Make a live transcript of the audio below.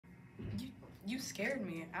You you scared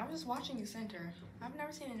me. I was just watching you center. I've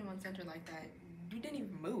never seen anyone center like that. You didn't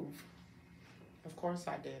even move. Of course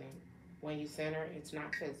I didn't. When you center, it's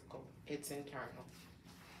not physical, it's internal.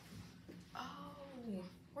 Oh,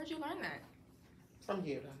 where'd you learn that? From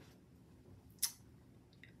Yuta.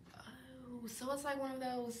 Oh, so it's like one of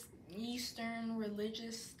those Eastern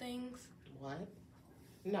religious things. What?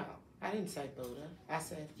 No, I didn't say Buddha. I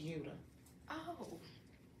said Yuta. Oh,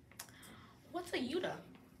 what's a Yuta?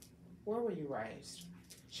 Where were you raised?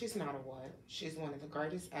 She's not a what. She's one of the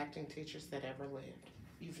greatest acting teachers that ever lived.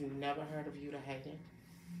 You've never heard of Yuta Hayden?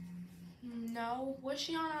 No, was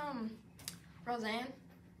she on Roseanne?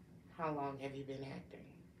 How long have you been acting?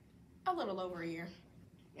 A little over a year.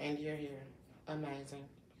 And you're here. Amazing.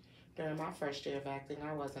 During my first year of acting,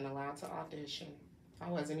 I wasn't allowed to audition. I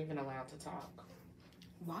wasn't even allowed to talk.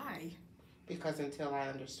 Why? Because until I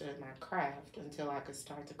understood my craft, until I could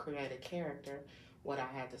start to create a character, what I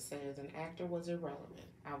had to say as an actor was irrelevant.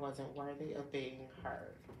 I wasn't worthy of being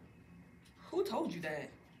heard. Who told you that?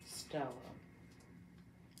 Stella,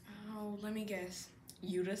 Oh, let me guess.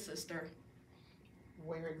 Yuta's sister.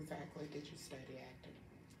 where exactly did you study acting?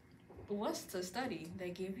 What's to study? They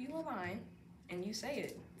give you a line and you say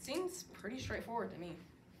it. Seems pretty straightforward to me.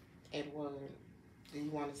 It would. Do you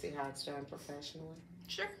want to see how it's done professionally?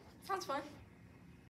 Sure, sounds fun.